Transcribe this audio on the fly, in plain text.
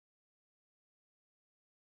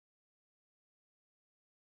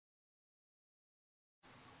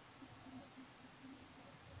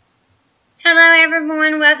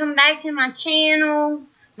everyone, welcome back to my channel.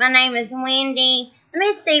 My name is Wendy. Let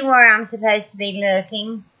me see where I'm supposed to be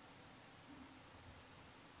looking.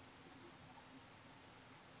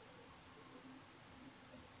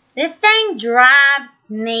 This thing drives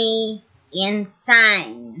me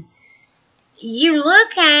insane. You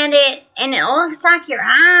look at it and it looks like your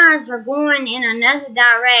eyes are going in another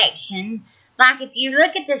direction. Like if you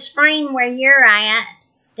look at the screen where you're at,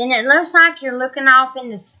 then it looks like you're looking off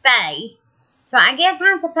into space. So I guess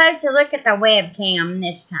I'm supposed to look at the webcam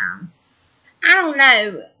this time. I don't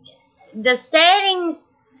know. The settings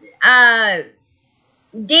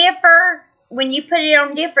differ when you put it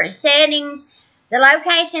on different settings. The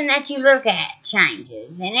location that you look at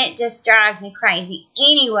changes, and it just drives me crazy.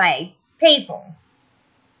 Anyway, people,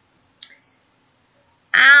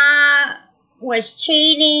 I was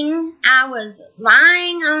cheating. I was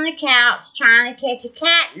lying on the couch trying to catch a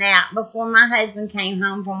cat nap before my husband came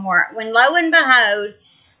home from work, when lo and behold,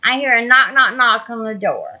 I hear a knock, knock, knock on the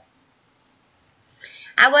door.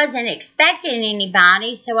 I wasn't expecting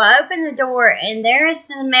anybody, so I opened the door, and there's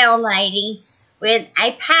the mail lady with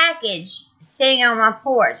a package sitting on my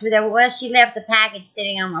porch. Well, she left the package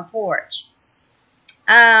sitting on my porch.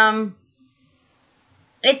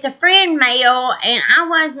 It's a friend mail, and I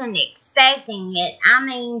wasn't expecting it. I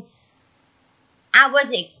mean, I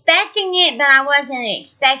was expecting it, but I wasn't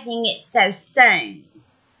expecting it so soon.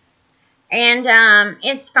 And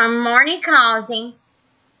it's from Marney, Causey.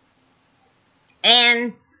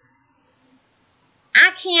 And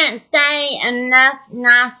I can't say enough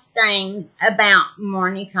nice things about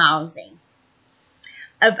Marney, Causey.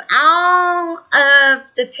 Of all of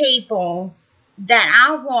the people that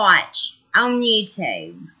I watch on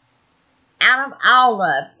YouTube, out of all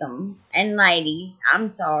of them, and ladies, I'm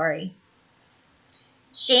sorry,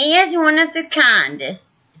 she is one of the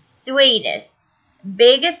kindest, sweetest,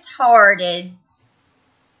 biggest-hearted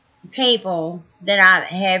people that I've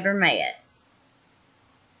ever met.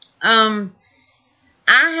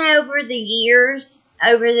 I, over the years,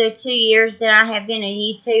 over the 2 years that I have been a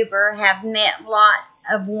YouTuber, have met lots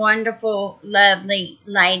of wonderful, lovely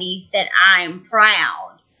ladies that I am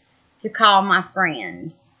proud to call my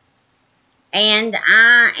friend. And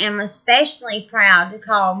I am especially proud to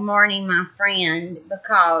call Marney my friend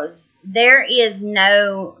because there is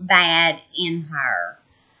no bad in her.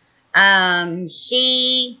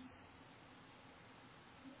 She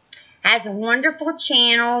has a wonderful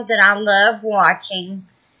channel that I love watching.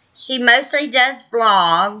 She mostly does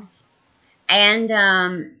vlogs, and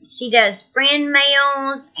she does friend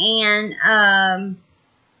mails, and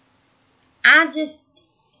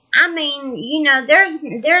I mean, you know,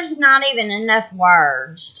 there's not even enough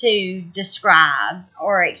words to describe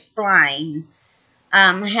or explain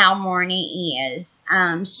how Marney is.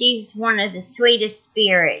 She's one of the sweetest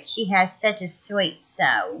spirits. She has such a sweet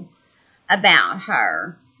soul about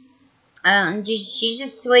her. She's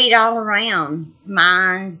just sweet all around.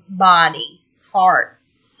 Mind, body, heart,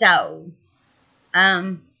 soul.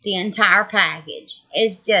 The entire package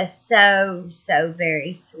is just so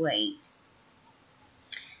very sweet.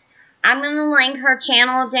 I'm going to link her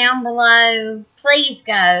channel down below. Please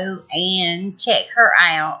go and check her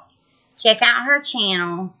out. Check out her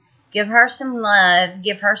channel. Give her some love.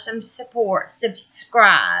 Give her some support.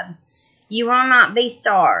 Subscribe. You will not be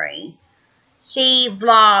sorry. She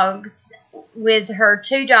vlogs with her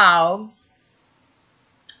 2 dogs,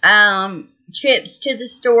 trips to the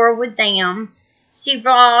store with them. She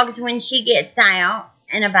vlogs when she gets out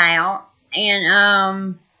and about.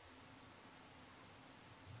 And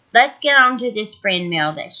let's get on to this friend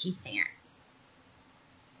mail that she sent.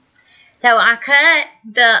 So I cut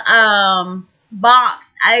the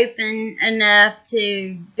box open enough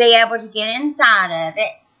to be able to get inside of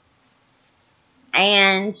it.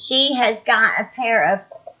 And she has got a pair of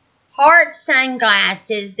heart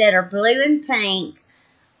sunglasses that are blue and pink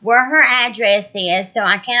where her address is, so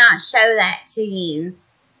I cannot show that to you.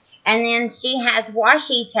 And then she has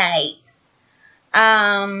washi tape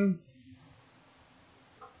that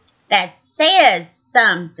says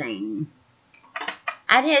something.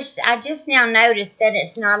 I just now noticed that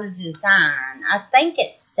it's not a design. I think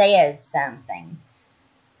it says something.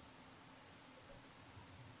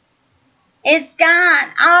 It's got,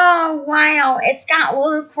 oh wow, it's got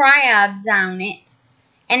little crabs on it.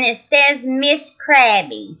 And it says Miss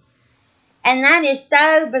Krabby. And that is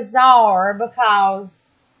so bizarre because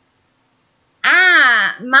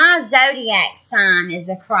my zodiac sign is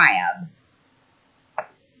a crab.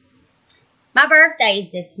 My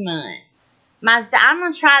birthday's this month. I'm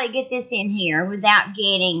going to try to get this in here without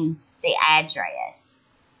getting the address.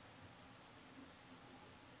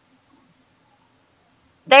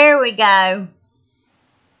 There we go.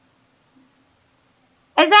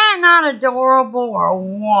 Is that not adorable or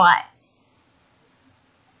what?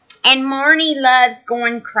 And Marney loves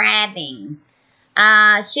going crabbing.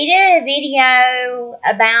 She did a video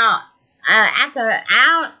about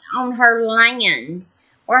out on her land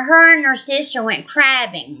where her and her sister went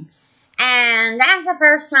crabbing. And that's the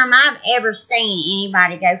first time I've ever seen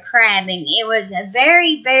anybody go crabbing. It was a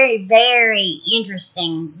very, very, very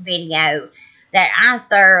interesting video that I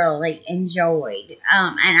thoroughly enjoyed.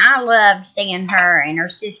 And I loved seeing her and her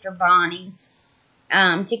sister Bonnie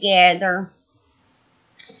together.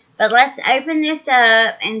 But let's open this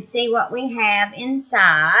up and see what we have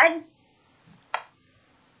inside.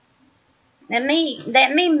 Let me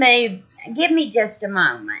move. Give me just a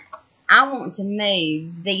moment. I want to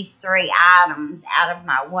move these 3 items out of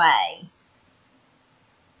my way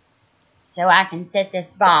so I can set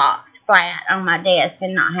this box flat on my desk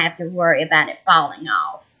and not have to worry about it falling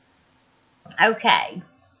off. Okay.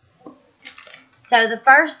 So the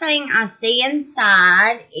first thing I see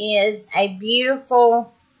inside is a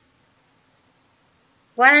beautiful...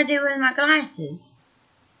 What do I do with my glasses?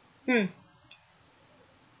 Did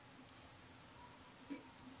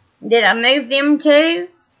I move them too?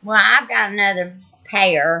 Well, I've got another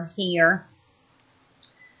pair here.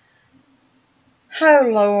 Oh,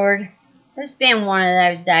 Lord. It's been one of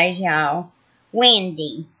those days, y'all.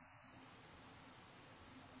 Windy.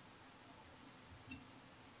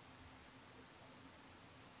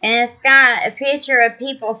 And it's got a picture of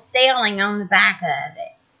people sailing on the back of it.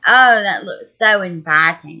 Oh, that looks so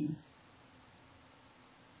inviting.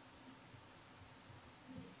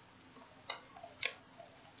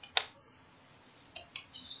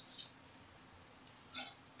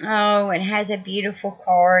 Oh, it has a beautiful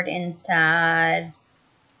card inside.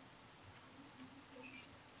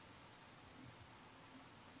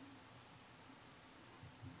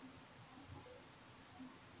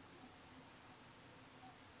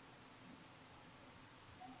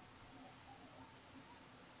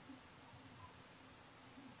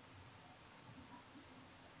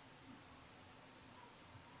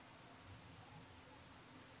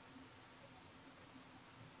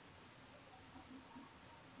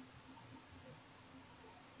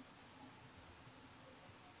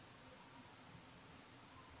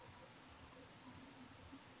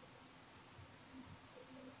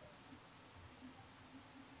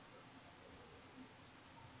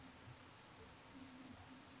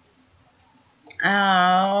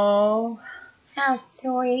 Oh, how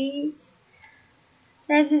sweet.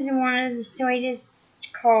 This is one of the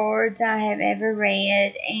sweetest cards I have ever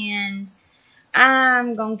read, and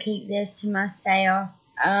I'm going to keep this to myself.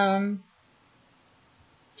 I'm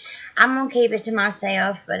going to keep it to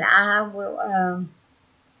myself, but I will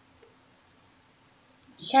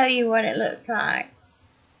show you what it looks like.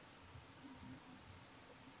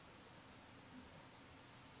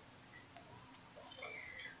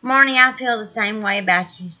 Marney, I feel the same way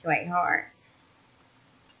about you, sweetheart.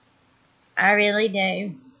 I really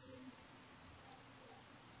do.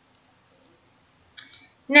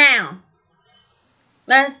 Now,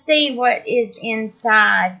 let's see what is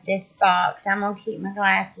inside this box. I'm going to keep my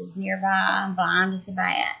glasses nearby. I'm blind as a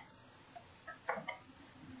bat.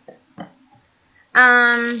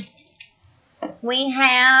 We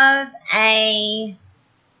have a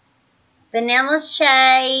vanilla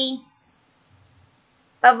shea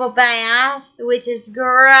bubble bath, which is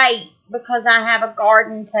great because I have a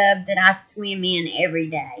garden tub that I swim in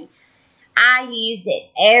every day. I use it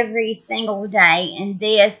every single day, and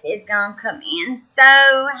this is going to come in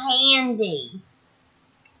so handy.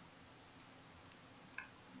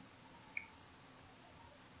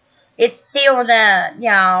 It's sealed up,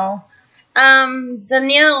 y'all.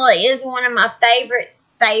 Vanilla is one of my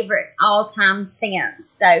favorite all-time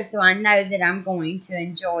scents, though, so I know that I'm going to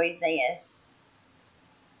enjoy this.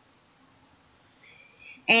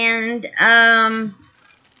 And, oh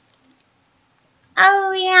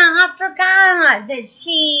yeah, I forgot that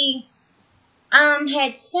she,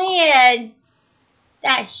 had said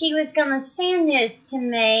that she was going to send this to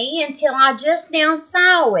me until I just now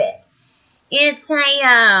saw it. It's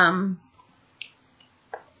a,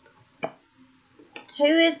 who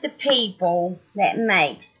is the people that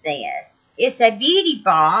makes this? It's a beauty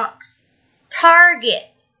box.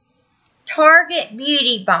 Target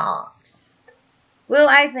beauty box. We'll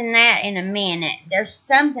open that in a minute. There's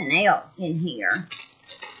something else in here.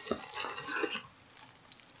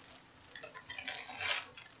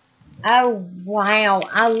 Oh, wow.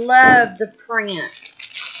 I love the print.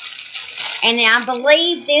 And I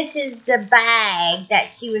believe this is the bag that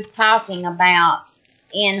she was talking about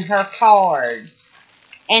in her card.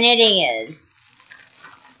 And it is.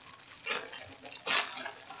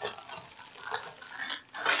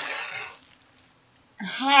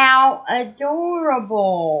 How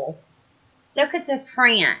adorable. Look at the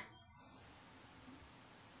print.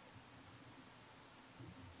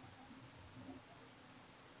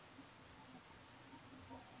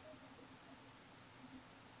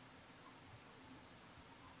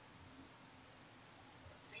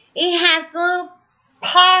 It has little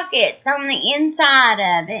pockets on the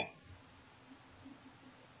inside of it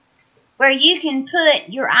where you can put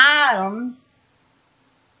your items.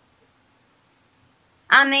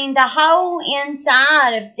 I mean, the whole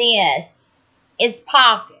inside of this is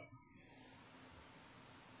pockets.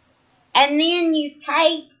 And then you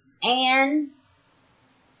take and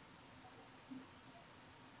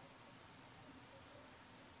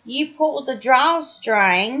you pull the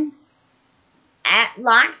drawstring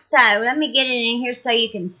like so. Let me get it in here so you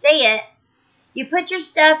can see it. You put your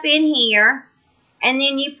stuff in here, and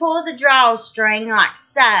then you pull the drawstring like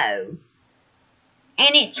so.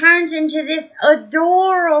 And it turns into this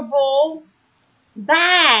adorable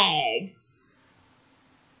bag.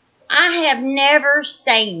 I have never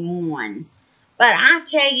seen one, but I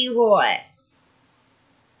tell you what,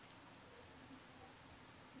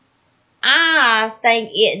 I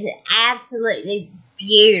think it's absolutely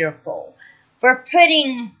beautiful for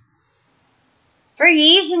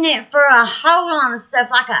using it for a whole lot of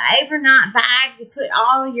stuff, like an overnight bag to put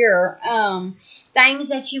all your things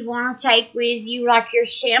that you want to take with you, like your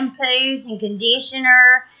shampoos and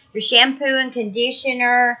conditioner, your shampoo and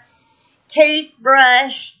conditioner,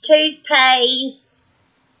 toothbrush, toothpaste.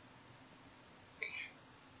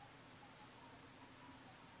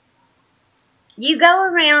 You go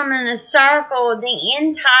around in a circle the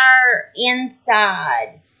entire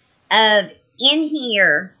inside of in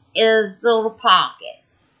here is little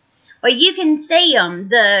pockets. Well, you can see them.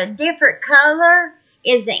 The different color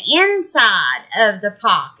is the inside of the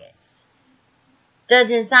pockets. The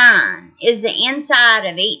design is the inside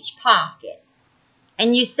of each pocket.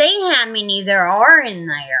 And you see how many there are in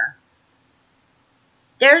there.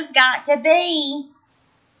 There's got to be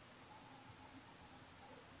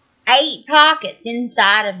 8 pockets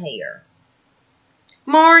inside of here.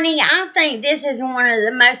 Marney, I think this is one of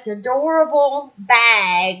the most adorable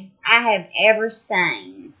bags I have ever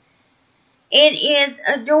seen. It is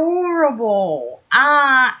adorable.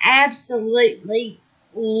 I absolutely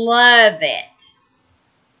love it.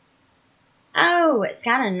 Oh, it's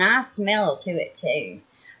got a nice smell to it too.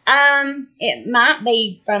 It might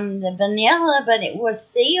be from the vanilla, but it was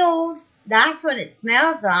sealed. That's what it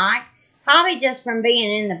smells like. Probably just from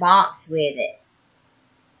being in the box with it.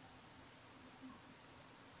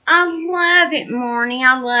 I love it, Marney.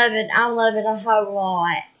 I love it. I love it a whole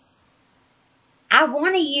lot. I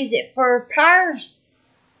want to use it for a purse.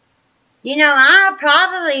 You know, I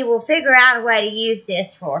probably will figure out a way to use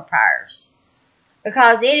this for a purse,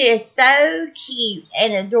 because it is so cute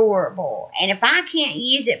and adorable. And if I can't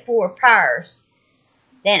use it for a purse,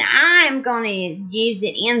 then I am going to use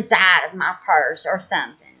it inside of my purse or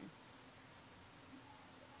something.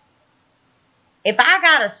 If I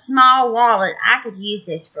got a small wallet, I could use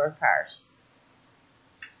this for a purse.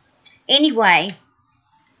 Anyway,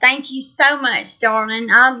 thank you so much, darling.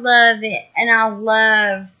 I love it, and I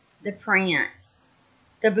love the print.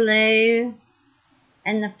 The blue,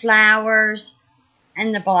 and the flowers,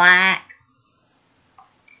 and the black.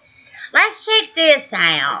 Let's check this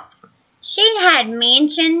out. She had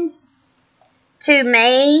mentioned to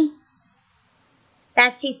me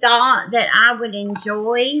that she thought that I would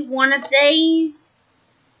enjoy one of these.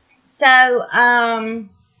 So,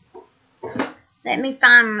 let me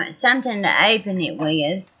find something to open it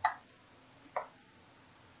with.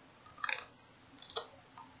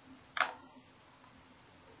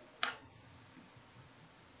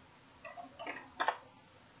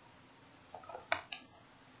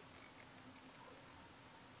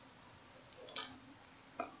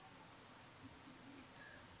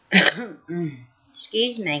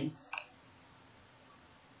 Excuse me.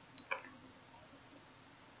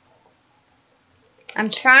 I'm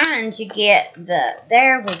trying to get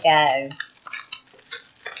there we go,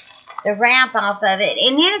 the wrap off of it.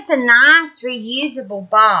 And it's a nice reusable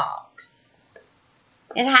box.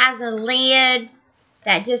 It has a lid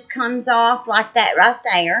that just comes off like that right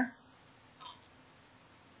there.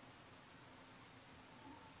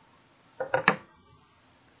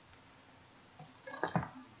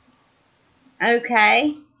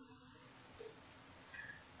 Okay.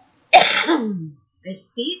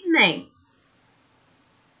 Excuse me.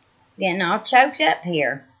 Getting all choked up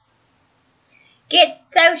here. Get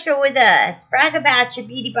social with us. Brag about your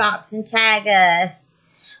beauty box and tag us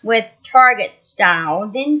with Target style.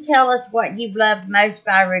 Then tell us what you've loved most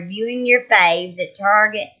by reviewing your faves at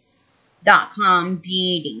Target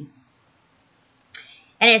Beauty.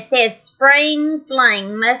 And it says spring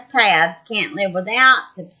fling must-haves, can't live without,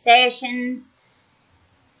 obsessions.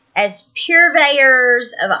 As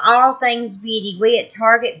purveyors of all things beauty, we at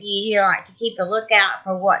Target Beauty like to keep a lookout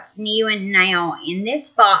for what's new and now. In this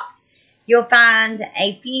box, you'll find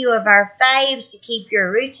a few of our faves to keep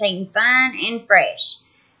your routine fun and fresh.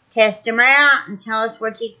 Test them out and tell us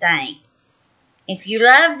what you think. If you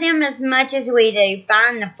love them as much as we do,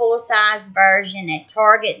 find the full-size version at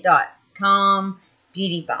Target.com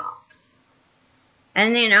Beauty Box.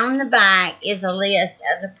 And then on the back is a list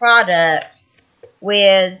of the products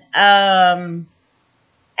with a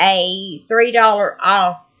 $3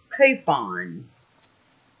 off coupon.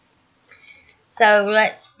 So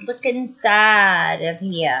let's look inside of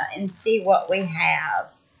here and see what we have.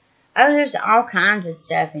 Oh, there's all kinds of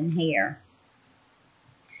stuff in here.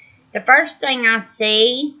 The first thing I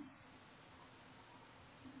see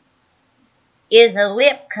is a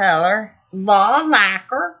lip color, Law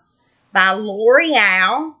Lacquer by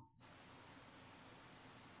L'Oreal.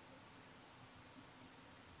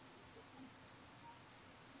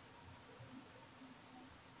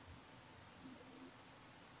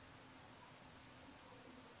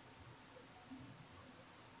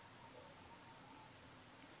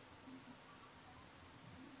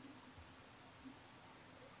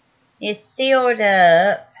 It's sealed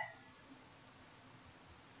up,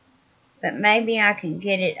 but maybe I can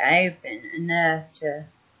get it open enough to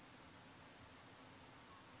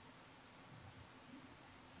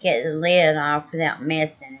get the lid off without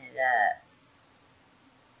messing it up.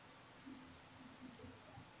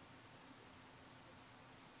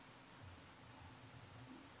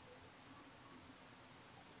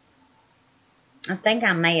 I think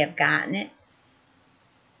I may have gotten it.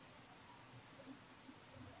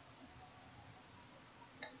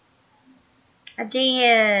 I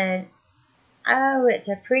did. Oh, it's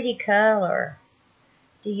a pretty color.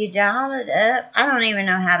 Do you dial it up? I don't even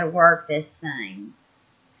know how to work this thing.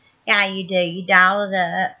 Yeah, you do. You dial it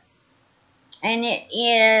up. And it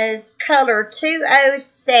is color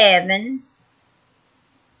 207.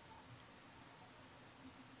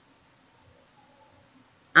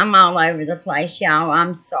 I'm all over the place, y'all.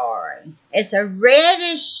 I'm sorry. It's a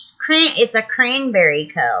reddish, it's a cranberry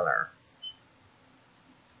color.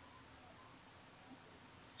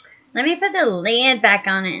 Let me put the lid back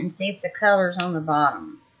on it and see if the color's on the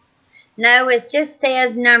bottom. No, it just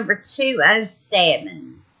says number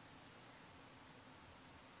 207.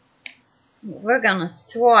 We're going to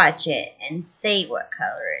swatch it and see what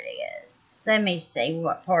color it is. Let me see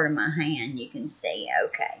what part of my hand you can see.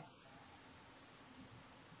 Okay.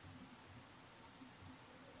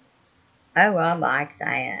 Oh, I like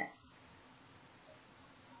that.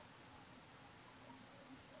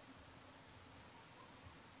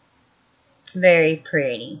 Very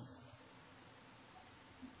pretty.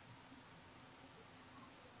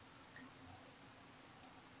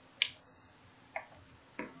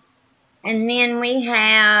 And then we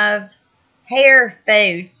have hair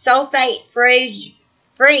food, sulfate-free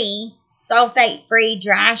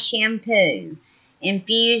dry shampoo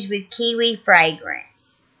infused with kiwi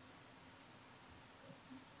fragrance.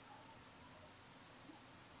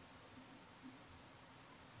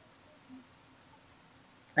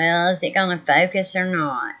 Well, is it going to focus or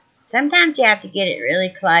not? Sometimes you have to get it really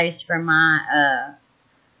close for my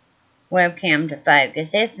webcam to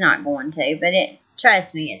focus. It's not going to, but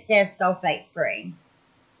trust me, it says sulfate-free.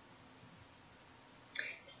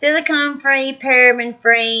 Silicone-free,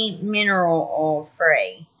 paraben-free, mineral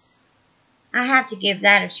oil-free. I have to give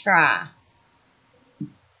that a try.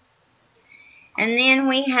 And then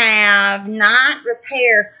we have Night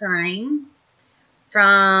Repair Cream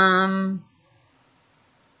from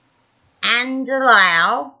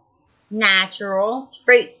Andalou Naturals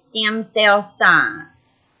Fruit Stem Cell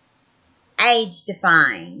Science. Age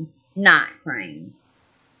Defying Night Cream.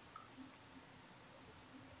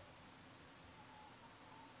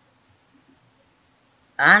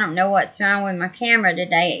 I don't know what's wrong with my camera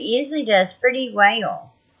today. It usually does pretty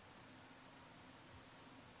well.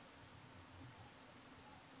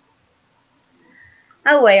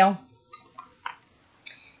 Oh well.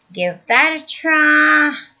 Give that a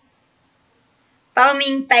try.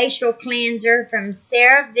 Foaming Facial Cleanser from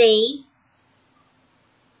CeraVe.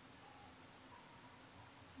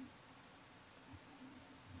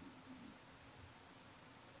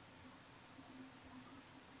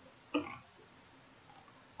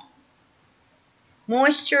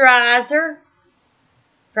 Moisturizer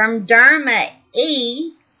from Derma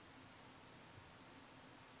E.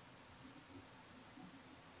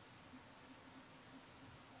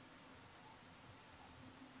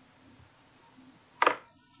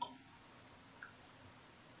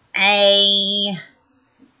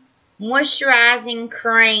 moisturizing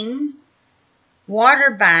cream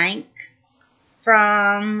water bank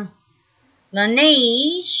from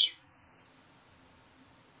Laneige.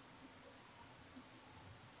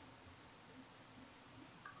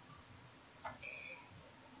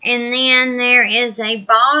 And then there is a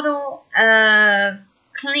bottle of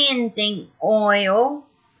cleansing oil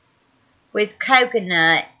with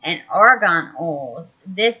coconut and argan oils.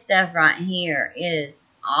 This stuff right here is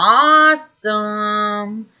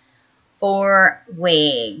awesome for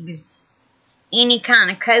wigs. Any kind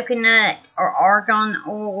of coconut or argan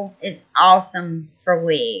oil is awesome for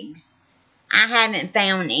wigs. I haven't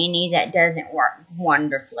found any that doesn't work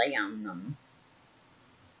wonderfully on them.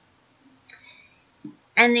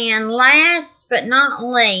 And then last but not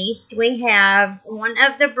least, we have one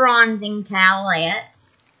of the bronzing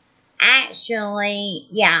towelettes. Actually,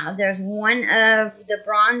 yeah, there's one of the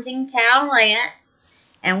bronzing towelettes.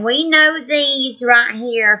 And we know these right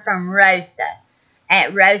here from Rosa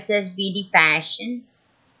at Rosa's Beauty Fashion.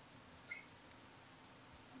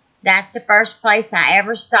 That's the first place I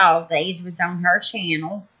ever saw these, was on her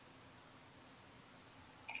channel.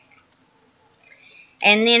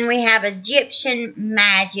 And then we have Egyptian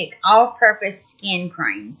Magic All-Purpose Skin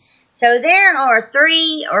Cream. So there are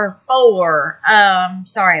 3 or 4,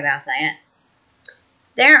 sorry about that.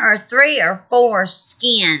 There are 3 or 4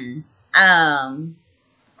 skin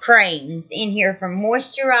creams in here, from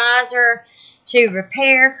moisturizer to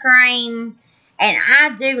repair cream. And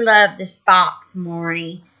I do love this box,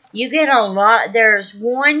 Marney. You get a lot. There's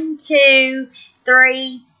 1, 2,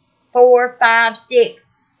 3, 4, 5,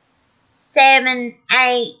 6, 7,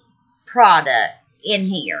 8 products in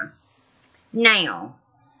here. Now,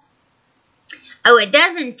 it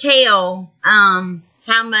doesn't tell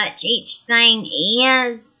how much each thing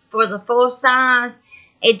is for the full size.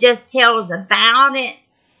 It just tells about it.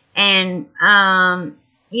 And,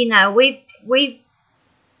 you know,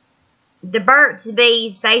 the Burt's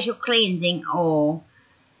Bees Facial Cleansing Oil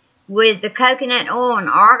with the coconut oil and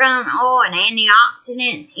argan oil and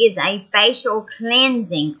antioxidants is a facial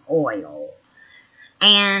cleansing oil.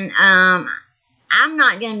 And I'm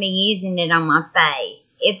not going to be using it on my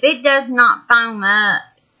face. If it does not foam up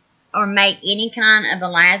or make any kind of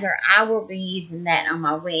a lather, I will be using that on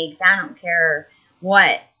my wigs. I don't care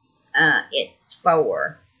what it's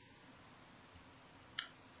for.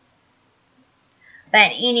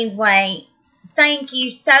 But anyway, thank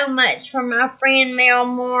you so much for my friend Mel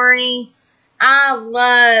Marney. I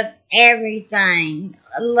love everything.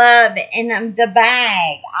 I love it. And the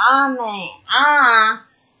bag. I mean,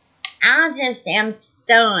 I just am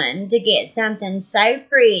stunned to get something so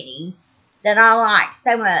pretty that I like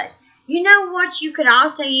so much. You know what you could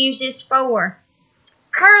also use this for?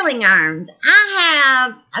 Curling irons. I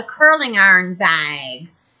have a curling iron bag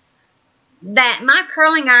that my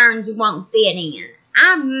curling irons won't fit in.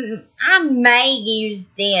 I may use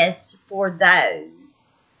this for those.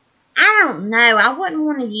 I don't know. I wouldn't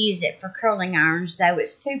want to use it for curling irons, though.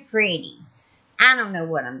 It's too pretty. I don't know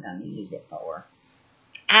what I'm going to use it for.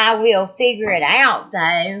 I will figure it out, though,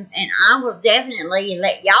 and I will definitely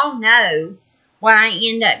let y'all know what I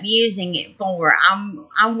end up using it for.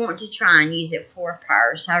 I want to try and use it for a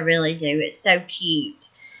purse. I really do. It's so cute.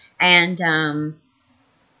 And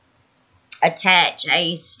attach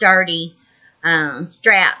a sturdy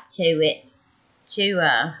strap to it to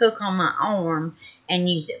hook on my arm and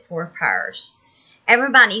use it for a purse. I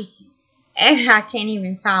can't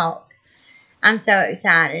even talk. I'm so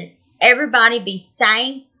excited. Everybody be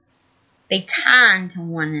safe. Be kind to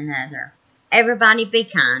one another. Everybody be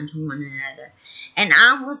kind to one another. And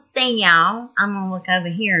I will see y'all. I'm going to look over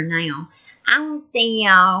here now. I will see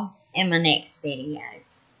y'all in my next video.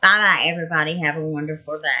 Bye-bye, everybody. Have a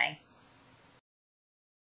wonderful day.